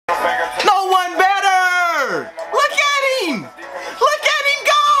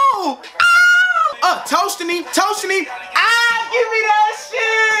motioning. Give me that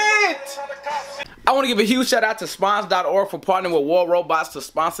shit. I want to give a huge shout out to spons.org for partnering with War Robots to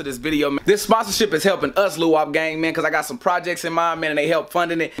sponsor this video, man. This sponsorship is helping us, Luwop Gang, man, because I got some projects in mind, man, and they help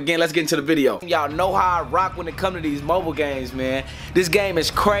funding it. Again, let's get into the video. Y'all know how I rock when it comes to these mobile games, man. This game is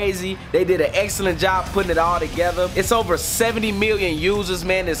crazy. They did an excellent job putting it all together. It's over 70 million users,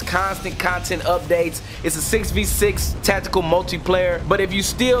 man. There's constant content updates. It's a 6v6 tactical multiplayer. But if you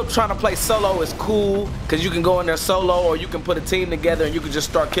still trying to play solo, it's cool, because you can go in there solo, or you can put a team together and you can just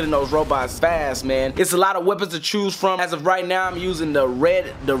start killing those robots fast, man. It's a lot of weapons to choose from. As of right now, I'm using the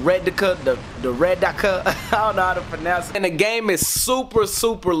Redica. I don't know how to pronounce it. And the game is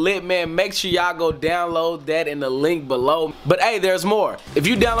super lit, man. Make sure y'all go download that in the link below. But hey, there's more. If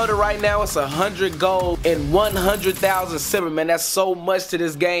you download it right now, it's 100 gold and 100,000 silver, man. That's so much to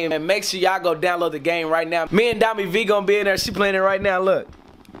this game. And make sure y'all go download the game right now. Me and Dami V gonna be in there. She playing it right now. Look.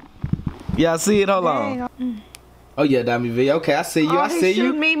 Y'all see it? Hold on. Oh yeah, Dami V. Okay, I see you. I see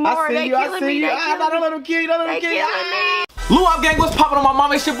you. Me more. They killing me. Don't let them kill you. Don't let them kill you. Luwop Gang, what's poppin' on my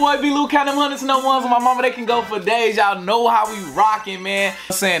mama? It's your boy b.lou. Count them hundreds, no ones on my mama. They can go for days. Y'all know how we rockin', man.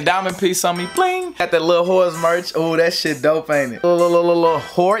 I'm saying diamond piece on me, bling. Got that little horse merch. Oh, that shit dope, ain't it? Little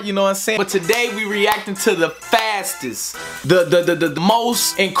hort, you know what I'm saying? But today we reacting to the fastest, the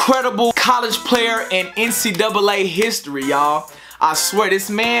most incredible college player in NCAA history, y'all. I swear, this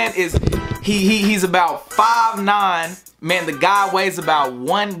man is, he's about 5'9". Man, the guy weighs about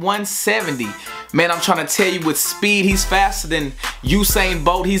 170. Man, I'm trying to tell you, with speed, he's faster than Usain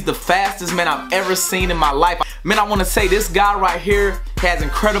Bolt. He's the fastest man I've ever seen in my life. Man, I want to say this guy right here has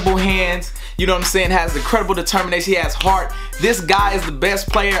incredible hands. You know what I'm saying? Has incredible determination. He has heart. This guy is the best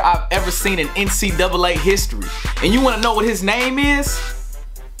player I've ever seen in NCAA history. And you want to know what his name is?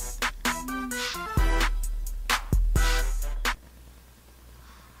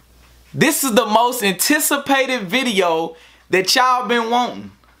 This is the most anticipated video that y'all been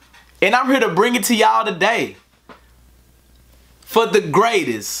wanting. And I'm here to bring it to y'all today. For the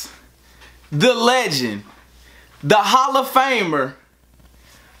greatest, the legend, the Hall of Famer,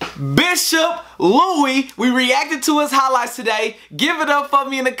 b.lou. We reacted to his highlights today. Give it up for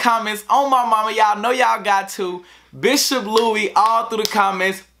me in the comments. On my mama, y'all know y'all got to. b.lou all through the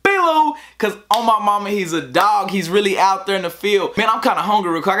comments. b.lou, cause on my mama, he's a dog. He's really out there in the field. Man, I'm kind of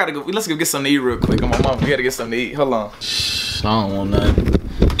hungry real quick. I gotta go. Let's go get something to eat real quick. On my mama, we gotta get something to eat. Hold on. Shh, I don't want nothing.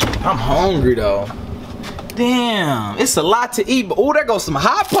 I'm hungry though. Damn, it's a lot to eat. But oh, there goes some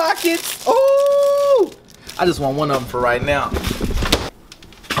Hot Pockets. Oh, I just want one of them for right now.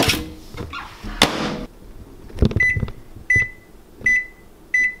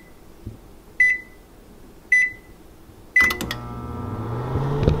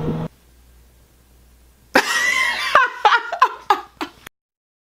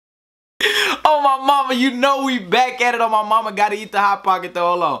 Oh my mama, you know we back at it. On my mama, gotta eat the Hot Pocket though.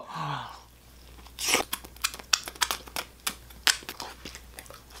 Hold on.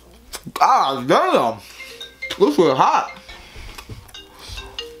 Ah, damn. This was hot.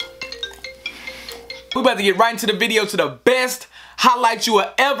 We about to get right into the video, to the best highlights you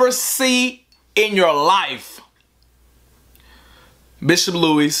will ever see in your life.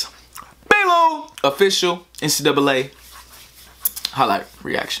 b.lou's b.lou official NCAA highlight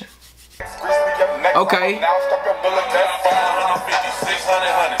reaction. Okay.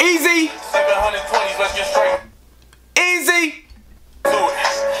 Easy. Easy.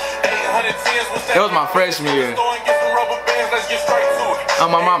 That was my freshman year. Oh,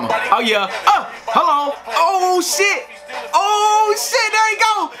 my mama. Oh, yeah. Oh, hold on. Oh, shit. Oh, shit. There you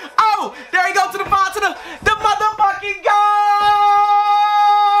go. Oh, there you go to the ball, to the motherfucking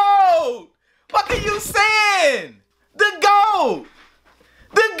goal. What are you saying? The goal.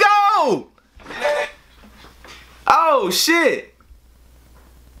 The goal. Oh, shit.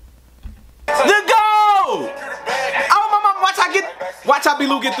 The goal. Oh, my mama. Watch how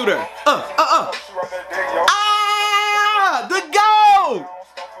b.lou get through there. Ah, the goal.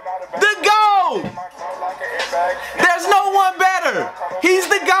 The goal. There's no one better. He's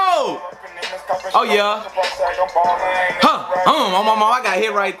the goal. Oh yeah. Huh. Oh, my mama, I got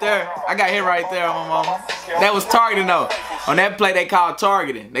hit right there. I got hit right there, on my mama. That was targeting though. On that play, they called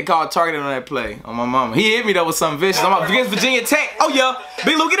targeting. They called targeting on that play. On my mama. He hit me though with something vicious. I'm up against Virginia Tech. Oh yeah.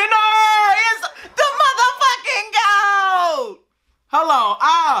 b.lou, get in there. It's the motherfucking goal. Hold on.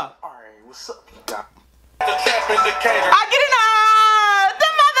 Ah. Alright, what's up, y'all? I get in there. The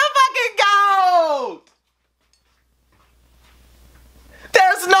motherfucking goal.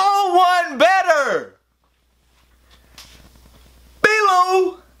 There's no one better.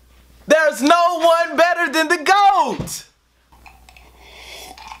 b.lou, there's no one better than the GOAT.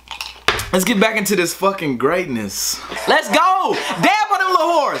 Let's get back into this fucking greatness. Let's go. Dab on them little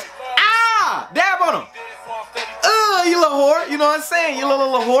whores. Ah, dab on them. You little whore. You know what I'm saying? You little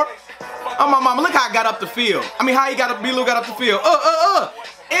whore. Oh my mama, look how I got up the field. I mean, how he got up, b.lou got up the field.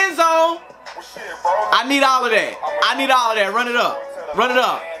 End zone. I need all of that. I need all of that. Run it up. Run it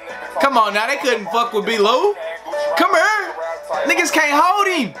up. Come on now, they couldn't fuck with b.lou. Come here. Niggas can't hold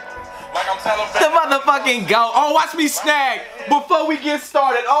him. The motherfucking go. Oh, watch me snag before we get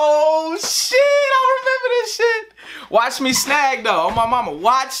started. Oh shit, I remember this shit. Watch me snag though. Oh my mama,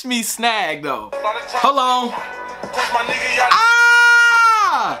 watch me snag though. Hold on.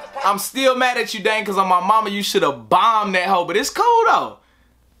 Ah! I'm still mad at you, dang, cause on my mama you should have bombed that hoe, but it's cool though.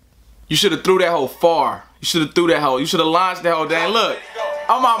 You should have threw that hoe far. You should have threw that hoe. You should have launched that hoe, dang. Look.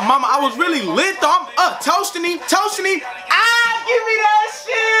 Oh my mama, I was really lit though. I'm toasting him, toasting him. Ah, give me that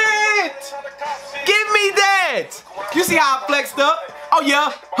shit. Give me that. You see how I flexed up? Oh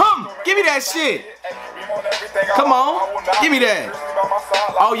yeah, give me that shit. Come on, give me that.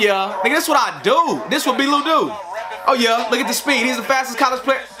 Oh yeah, nigga, this what I do. This what b.lou do. Oh yeah, look at the speed. He's the fastest college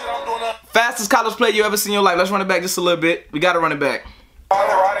player. Fastest college player you ever seen in your life. Let's run it back just a little bit. We gotta run it back.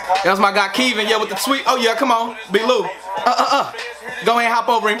 That was my guy Kevin, yeah, with the tweet. Oh yeah, come on, b.lou. Go ahead and hop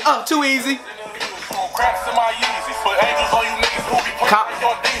over him. Too easy.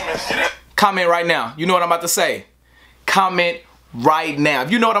 Comment right now. You know what I'm about to say. Comment right now.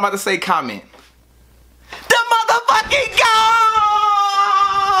 If you know what I'm about to say, comment. The motherfucking GOAT!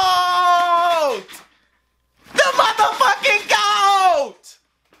 The motherfucking GOAT!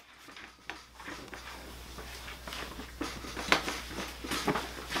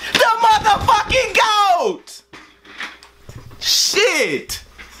 The motherfucking GOAT! Shit!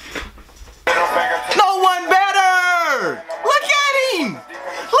 No one better! Look at him!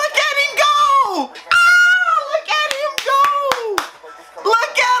 Look at him go! Ah! Look at him go!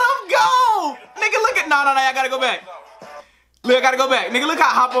 Look at him go! Nigga, look at... No, I gotta go back. Look, I gotta go back. Nigga, look how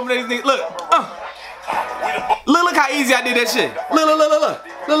I hop over these niggas. Look. Look how easy I did that shit. Look.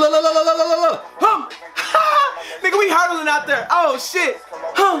 Nigga, we hurdling out there. Oh, shit.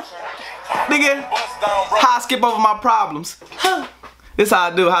 Nigga, how I skip over my problems. This how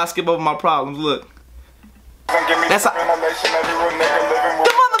I do, how I skip over my problems. Look. That's how... The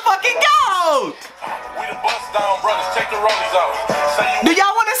motherfucking GOAT! Do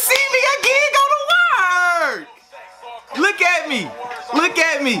y'all want to see me again? Go to work! Look at me. Look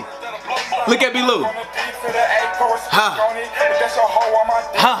at me. Look at b.lou.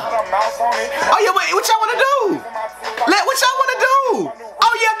 Oh yeah, wait, what y'all want to do? What y'all want to do?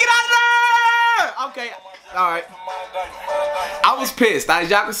 Oh yeah, get out of there! Okay, alright. I was pissed. As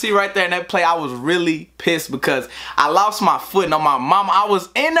y'all can see right there in that play, I was really pissed because I lost my foot and on my mama. I was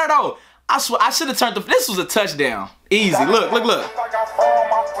in there though. I swear, I should have turned the... This was a touchdown. Easy. Look.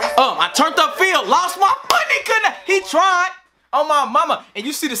 I turned the field, lost my foot, he couldn't... He tried. On my mama. And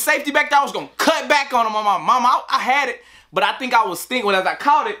you see the safety back there, I was going to cut back on him on my mama. I had it, but I think I was thinking, as I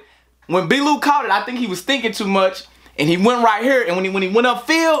caught it, when b.lou caught it, I think he was thinking too much, and he went right here, and when he went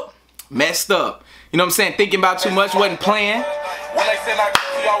upfield, messed up. You know what I'm saying? Thinking about too much, wasn't playing.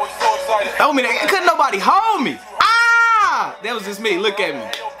 Oh, man, couldn't nobody hold me. Ah! That was just me. Look at me.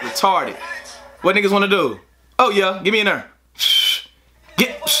 Retarded. What niggas want to do? Oh, yeah. Get me in there.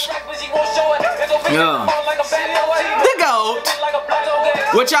 Yeah. The GOAT.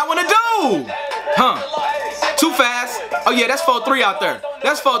 What y'all want to do? Too fast. Oh, yeah, that's 4-3 out there.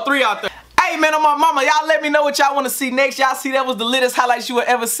 That's 4-3 out there. Hey, man, on my mama, y'all let me know what y'all want to see next. Y'all see that was the littest highlights you will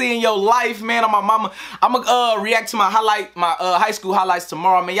ever see in your life, man. On my mama, I'm gonna react to my high school highlights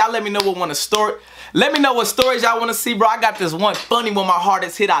tomorrow, man. Y'all let me know what Let me know what stories y'all want to see, bro. I got this one funny one, my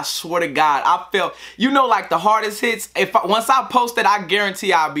hardest hit. I swear to God, I felt, you know, like the hardest hits. Once I post it, I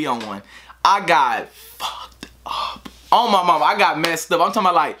guarantee I'll be on one. I got fucked up. On my mama, I got messed up. I'm talking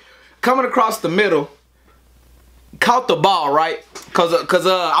about like coming across the middle, caught the ball, right? Cause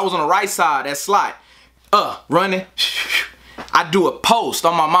I was on the right side, that slot. Running. I do a post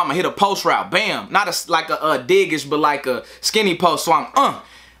on my mama, hit a post route, bam. Not like a diggish, but like a skinny post. So I'm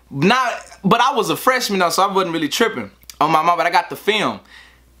but I was a freshman though, so I wasn't really tripping on my mama. But I got the film.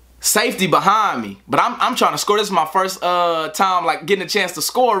 Safety behind me, but I'm trying to score. This is my first time like getting a chance to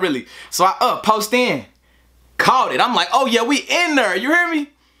score really. So I post in, caught it. I'm like, oh yeah, we in there. You hear me?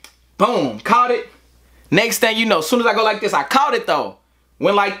 Boom, caught it. Next thing you know, as soon as I go like this, I caught it though.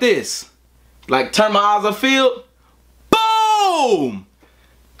 Went like this, like turn my eyes upfield. Boom!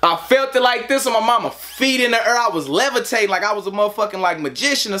 I felt it like this on my mama. Feet in the air. I was levitating like I was a motherfucking like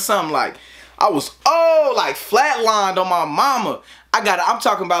magician or something. Like I was like flatlined on my mama. I'm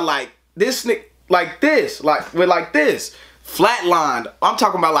talking about like this, like this, like with like this, flatlined. I'm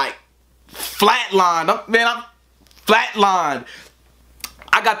talking about like flatlined. I'm flatlined.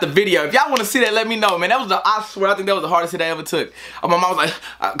 I got the video. If y'all want to see that, let me know, man. That was I swear, I think that was the hardest hit I ever took. My mom was like,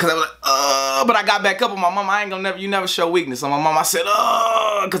 cause I was like, but I got back up on my mom. I ain't gonna you never show weakness. On my mom, I said,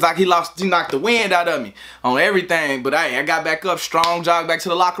 cause he knocked the wind out of me on everything. But hey, I got back up strong, jogged back to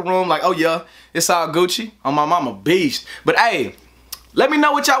the locker room, like, oh yeah, it's all Gucci. On my mom, a beast. But hey, let me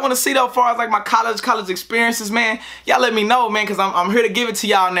know what y'all want to see though, as far as like my college experiences, man. Y'all let me know, man, because I'm here to give it to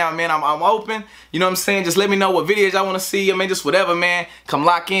y'all now, man. I'm open. You know what I'm saying? Just let me know what videos y'all want to see. I mean, just whatever, man. Come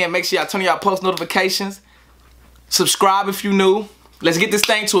lock in. Make sure y'all turn y'all post notifications. Subscribe if you new. Let's get this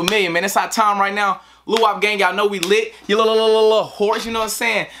thing to 1 million, man. It's our time right now. Lou Gang, y'all know we lit. You little horse, you know what I'm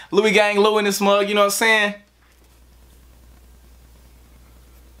saying? Louis Gang, Lou in this mug, you know what I'm saying?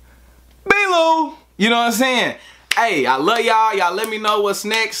 b.lou, you know what I'm saying? Hey, I love y'all. Y'all let me know what's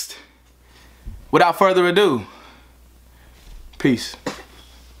next. Without further ado, peace.